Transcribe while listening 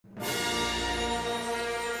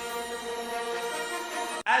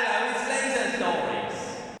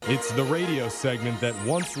It's the radio segment that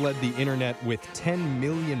once led the internet with 10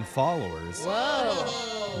 million followers.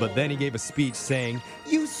 Whoa. But then he gave a speech saying,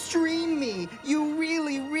 "You stream me! You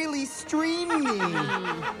really, really stream me!"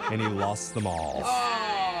 And he lost them all.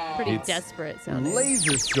 Pretty It's desperate sounding.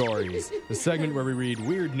 Laser Stories, the segment where we read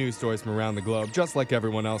weird news stories from around the globe, just like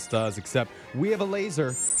everyone else does, except we have a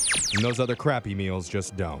laser, and those other crappy meals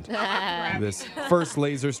just don't. This first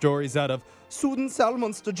laser story is out of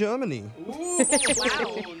Sudensalmonster, Germany. Ooh,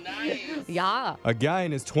 wow, nice. Yeah. A guy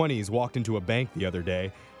in his 20s walked into a bank the other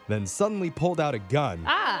day, then suddenly pulled out a gun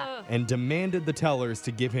and demanded the tellers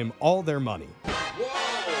to give him all their money.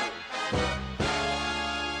 Whoa.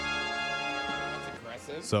 That's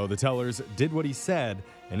aggressive. So the tellers did what he said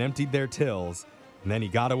and emptied their tills, and then he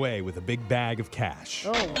got away with a big bag of cash.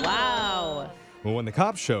 Oh, wow. Well, when the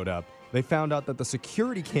cops showed up, they found out that the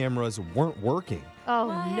security cameras weren't working. Oh,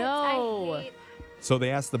 What? no. I hate So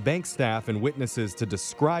they asked the bank staff and witnesses to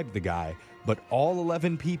describe the guy, but all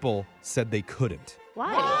 11 people said they couldn't.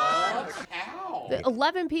 Why? How?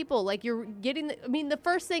 11 people, like you're getting, the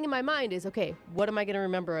first thing in my mind is, okay, what am I going to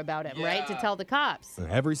remember about him, right? To Yeah. tell the cops.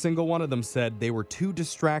 Every single one of them said they were too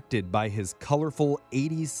distracted by his colorful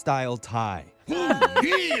 80s style tie. What?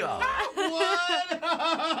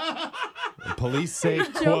 Police say,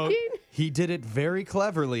 quote, joking? "He did it very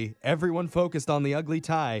cleverly. Everyone focused on the ugly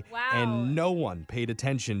tie, Wow. and no one paid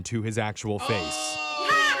attention to his actual face." Oh.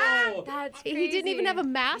 That's He didn't even have a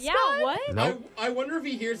mask Yeah, on? what? Nope. I wonder if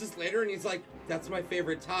he hears this later and he's like, "That's my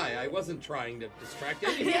favorite tie. I wasn't trying to distract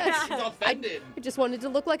anyone." Yes. He's offended. I just wanted to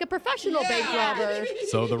look like a professional bank robber.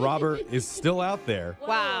 So the robber is still out there,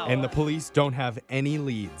 Wow. and the police don't have any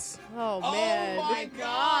leads. Oh, man. Oh my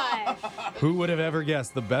god. Who would have ever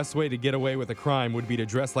guessed the best way to get away with a crime would be to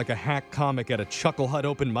dress like a hack comic at a Chuckle Hut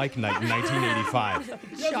open mic night in 1985?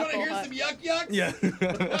 You guys want to hear Hut. some yuck yucks? Yeah.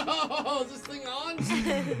 Oh, is this thing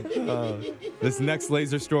on? This next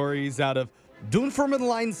laser story is out of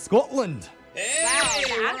Dunfermline, Scotland. Hey,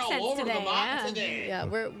 the we're accents all over today, the map yeah. today. Yeah,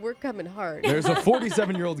 we're coming hard. There's a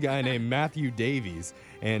 47-year-old guy named Matthew Davies,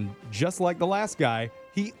 and just like the last guy,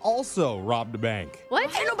 he also robbed a bank.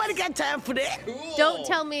 What? Ain't nobody got time for that. Cool. Don't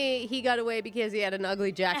tell me he got away because he had an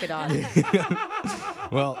ugly jacket on.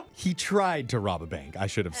 Well, he tried to rob a bank, I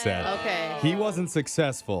should have said. Okay. He wasn't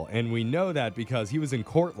successful, and we know that because he was in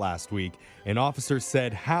court last week, and officers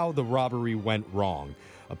said how the robbery went wrong.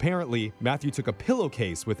 Apparently, Matthew took a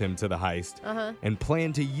pillowcase with him to the heist and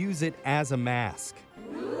planned to use it as a mask.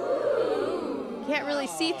 Can't really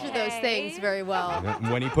see through those things very well.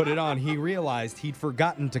 And when he put it on, he realized he'd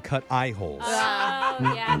forgotten to cut eye holes. Oh,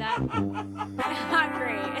 yeah, that's not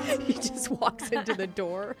great. He just walks into the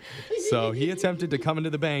door. So he attempted to come into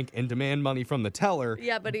the bank and demand money from the teller.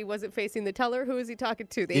 Yeah, but he wasn't facing the teller. Who was he talking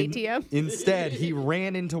to? The ATM? Instead, he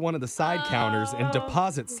ran into one of the side counters and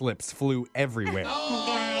deposit slips flew everywhere.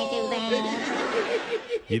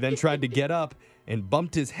 He then tried to get up and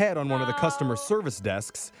bumped his head on one of the customer service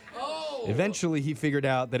desks. Eventually, he figured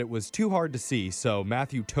out that it was too hard to see, so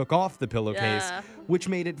Matthew took off the pillowcase, Yeah. which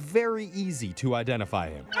made it very easy to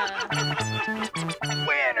identify him.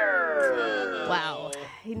 Wow.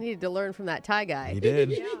 He needed to learn from that Thai guy. He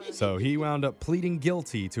did. So he wound up pleading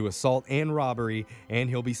guilty to assault and robbery, and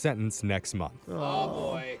he'll be sentenced next month. Oh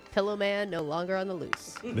boy. Pillow man no longer on the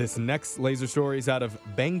loose. This next laser story is out of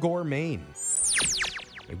Bangor, Maine.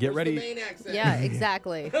 Get Where's the ready. Maine accent? Yeah,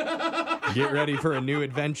 exactly. Get ready for a new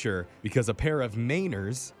adventure because a pair of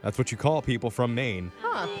Mainers, that's what you call people from Maine,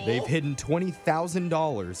 they've hidden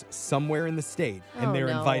 $20,000 somewhere in the state, and Oh, they're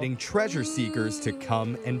no. inviting treasure seekers to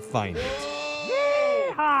come and find it.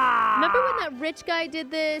 Remember when that rich guy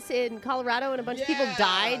did this in Colorado and a bunch of people Yeah.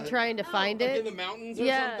 died trying to find Like in it? the mountains or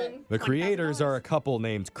Yeah. something? The creators are a couple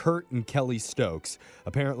named Kurt and Kelly Stokes.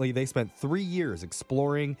 Apparently, they spent 3 years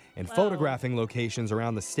exploring and photographing locations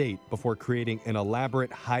around the state before creating an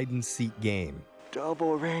elaborate hide-and-seek game.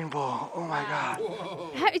 Double rainbow. Oh my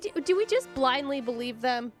God. Do we just blindly believe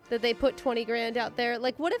them that they put 20 grand out there?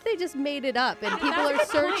 Like, what if they just made it up and people are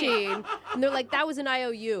searching and they're like, that was an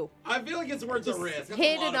IOU. I feel like it's worth the risk. That's a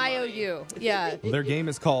Hid lot an of money. IOU. Yeah. Their game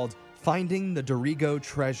is called Finding the Dorigo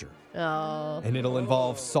Treasure, Oh. and it'll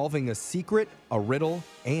involve solving a secret, a riddle,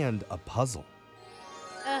 and a puzzle.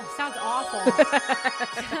 Sounds awful.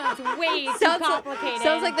 Sounds way too complicated.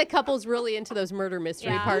 Sounds like the couple's really into those murder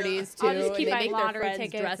mystery Yeah. parties too. I'll just keep and they buying make their lottery friends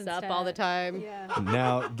tickets dress up all the instead. time. Yeah.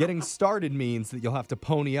 Now, getting started means that you'll have to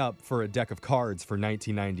pony up for a deck of cards for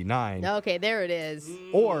 $19.99 Okay, there it is.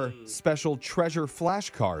 or special treasure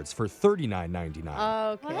flashcards for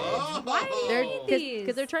 $39.99. Okay. Why do you need these?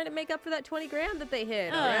 Because they're trying to make up for that 20 grand that they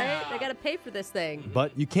hid, right? They got to pay for this thing.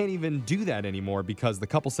 But you can't even do that anymore because the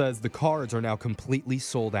couple says the cards are now completely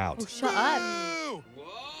sold out. Shut up.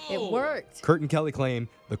 It worked. Kurt and Kelly claim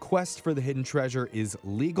the quest for the hidden treasure is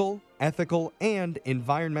legal, ethical, and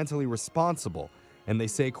environmentally responsible. And they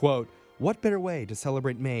say, quote, "What better way to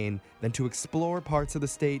celebrate Maine than to explore parts of the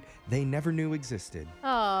state they never knew existed?"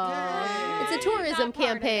 Oh, it's a tourism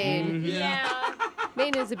campaign. Yeah.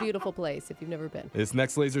 Maine is a beautiful place if you've never been. This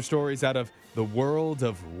next laser story is out of the world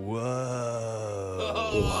of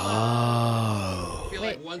whoa. I feel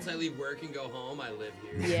Wait. like once I leave work and go home, I live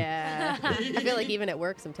here. Yeah. I feel like even at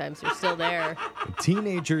work sometimes you're still there.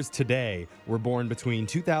 Teenagers today were born between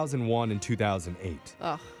 2001 and 2008.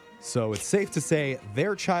 Oh, So it's safe to say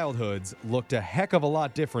their childhoods looked a heck of a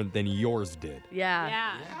lot different than yours did. yeah.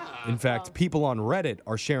 Yeah. In fact, people on Reddit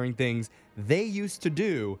are sharing things they used to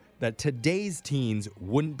do that today's teens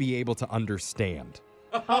wouldn't be able to understand.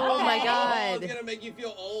 Oh my It's God. gonna make you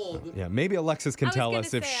feel old. Yeah, maybe Alexis can I was tell gonna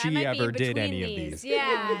us if say, I she might be ever did between any of these. these.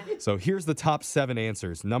 Yeah. So here's the top 7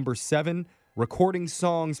 answers. Number 7, recording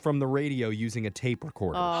songs from the radio using a tape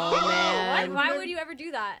recorder. Oh, Why, man. why would you ever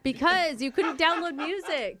do that? Because you couldn't download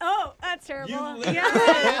music. Oh, that's You terrible. literally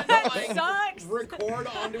Yeah. had to, like, Sucks. record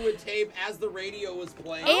onto a tape as the radio was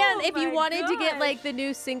playing. And Oh if you my wanted to get gosh. like the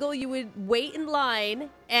new single, you would wait in line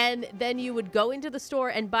and then you would go into the store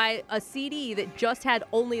and buy a CD that just had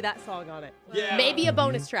only that song on it. Yeah. Maybe a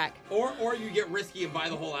bonus track. Or you get risky and buy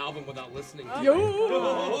the whole album without listening to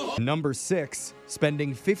Yo. it. Number 6,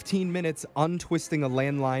 spending 15 minutes untwisting a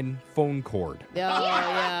landline phone cord. Oh,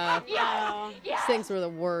 yeah. Oh. These things were the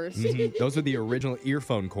worst. Those are the original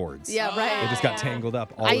earphone cords. Yeah, They right. just got tangled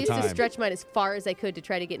up all I the used time. to stretch mine as far as I could to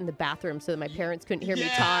try to get in the bathroom so that my parents couldn't hear me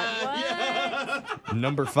talk. Yeah.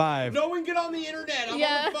 Number 5. No one get on the internet. I'm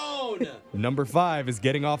Yeah. on the phone. Number 5 is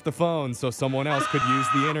getting off the phone so someone else could use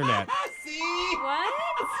the internet. See? What?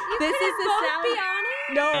 You This couldn't is the both sound- be on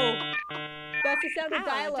it? No. That's the sound of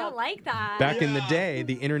I don't dial-up. like that. Back in the Yeah. day,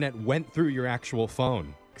 the internet went through your actual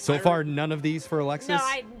phone. So far, none of these for Alexis? No,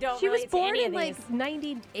 I don't She was relate to born any in of like these.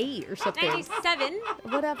 98 or something. 97.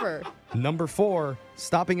 Whatever. Number 4,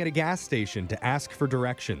 stopping at a gas station to ask for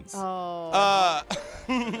directions. Oh.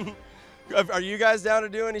 Are you guys down to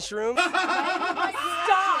do any shrooms?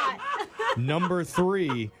 Stop. Number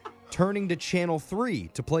 3, turning to channel 3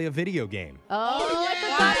 to play a video game. Oh, I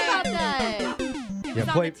forgot about that. Yeah, It's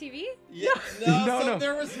on play. the TV? Yeah. No, No, so no.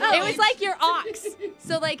 there was no. It was like your aux.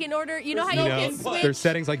 So like in order, you know how There's you no can input. switch. There's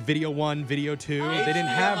settings like video 1, video 2. They didn't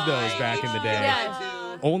have those back in the day.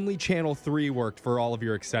 Yeah. Only channel 3 worked for all of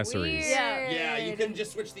your accessories. Yeah. Yeah, you can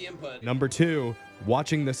just switch the input. Number 2,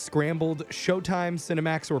 watching the scrambled Showtime,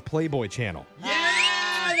 Cinemax, or Playboy channel. Yeah,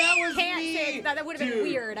 that was Can't me. say that would have been Dude,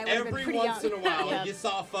 weird. I would have been every pretty once young. in a while, Yep. you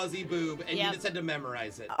saw a fuzzy boob, and Yep. you just had to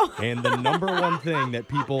memorize it. And the number 1 thing that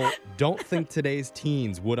people don't think today's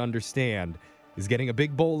teens would understand is getting a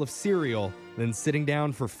big bowl of cereal, then sitting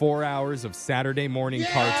down for 4 hours of Saturday morning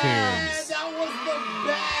Yeah, cartoons. that was the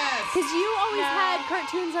best. Because you always No. had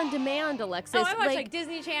cartoons on demand, Alexis. Oh, I watched like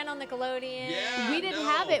Disney Channel, Nickelodeon. Yeah, we didn't no.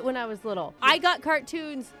 have it when I was little. I got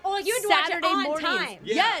cartoons. Oh, like you would watch it Saturday on mornings. time.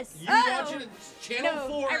 Yeah, Yes. You Oh. watch it at Channel No,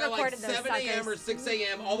 4 I at like recorded those 7 a.m. or suckers. 6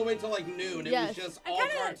 a.m. all the way till like noon. It Yes. was just all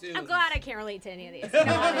cartoons. I'm glad I can't relate to any of these. No,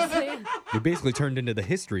 honestly. You basically turned into the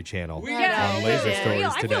History Channel We Yeah. on Laser Yeah. Stories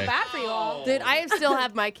I feel today. bad for you all. Dude, I still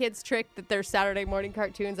have my kids tricked that they're Saturday morning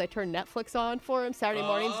cartoons. I turn Netflix on for them Saturday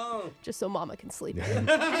mornings Oh. just so mama can sleep.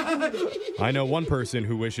 I know one person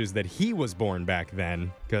who wishes that he was born back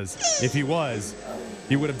then, because if he was,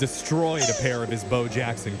 he would have destroyed a pair of his Bo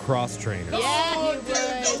Jackson cross trainers. Yeah, he would.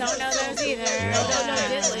 Don't know those either. Don't know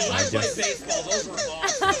diddly. I played guess- baseball. Those were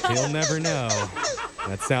awesome. He'll never know.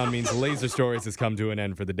 That sound means Laser Stories has come to an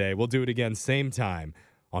end for the day. We'll do it again same time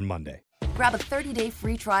on Monday. Grab a 30-day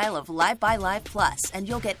free trial of Live by Live Plus, and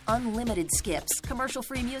you'll get unlimited skips,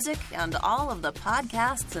 commercial-free music, and all of the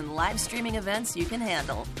podcasts and live streaming events you can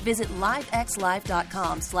handle. Visit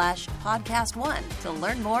livexlive.com/podcast1 to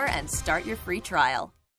learn more and start your free trial.